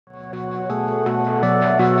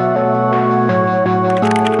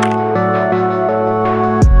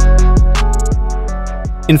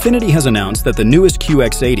Infiniti has announced that the newest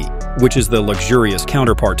QX80, which is the luxurious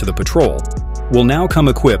counterpart to the Petrol, will now come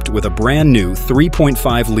equipped with a brand new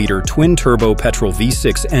 3.5-liter twin-turbo petrol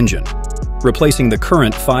V6 engine, replacing the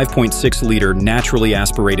current 5.6-liter naturally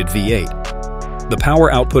aspirated V8. The power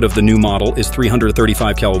output of the new model is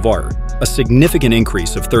 335 kW, a significant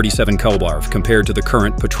increase of 37 kW compared to the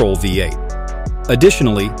current Petrol V8.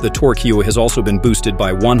 Additionally, the torque has also been boosted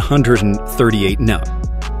by 138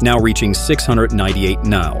 Nm, now reaching 698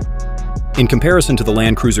 Nm. In comparison to the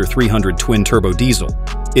LandCruiser 300 twin-turbo diesel,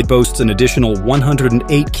 it boasts an additional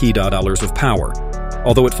 108 kWh of power,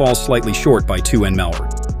 although it falls slightly short by 2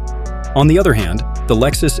 Nm. On the other hand, the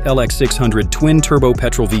Lexus LX600 twin-turbo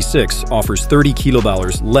petrol V6 offers 30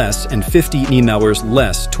 kWh less and 50 Nm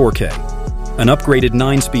less torque. An upgraded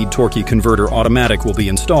 9-speed torque converter automatic will be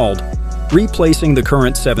installed, replacing the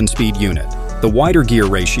current 7-speed unit. The wider gear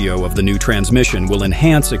ratio of the new transmission will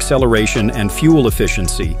enhance acceleration and fuel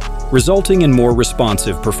efficiency, resulting in more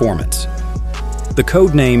responsive performance. The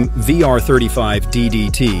codename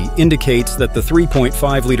VR35DDT indicates that the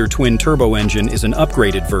 3.5-liter twin-turbo engine is an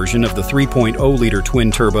upgraded version of the 3.0-liter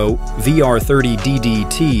twin-turbo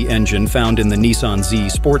VR30DDT engine found in the Nissan Z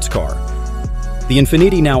sports car. The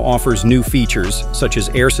Infiniti now offers new features, such as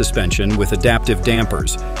air suspension with adaptive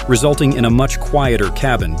dampers, resulting in a much quieter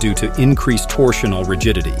cabin due to increased torsional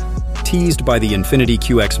rigidity. Teased by the Infiniti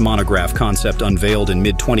QX monograph concept unveiled in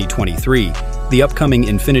mid-2023, the upcoming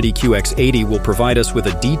Infiniti QX80 will provide us with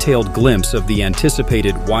a detailed glimpse of the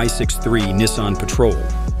anticipated Y63 Nissan Petrol,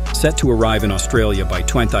 set to arrive in Australia by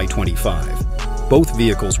 2025. Both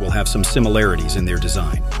vehicles will have some similarities in their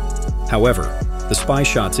design. However, the spy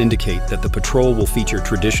shots indicate that the Petrol will feature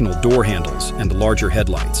traditional door handles and larger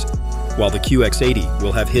headlights, while the QX80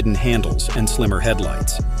 will have hidden handles and slimmer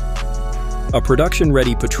headlights. A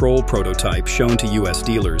production-ready Petrol prototype shown to US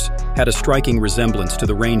dealers had a striking resemblance to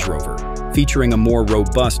the Range Rover, featuring a more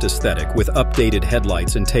robust aesthetic with updated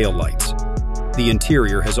headlights and taillights. The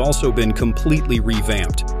interior has also been completely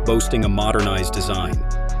revamped, boasting a modernized design.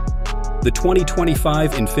 The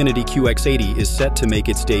 2025 Infiniti QX80 is set to make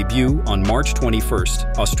its debut on March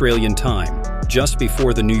 21st, Australian time, just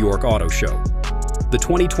before the New York Auto Show. The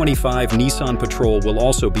 2025 Nissan Petrol will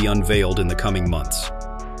also be unveiled in the coming months.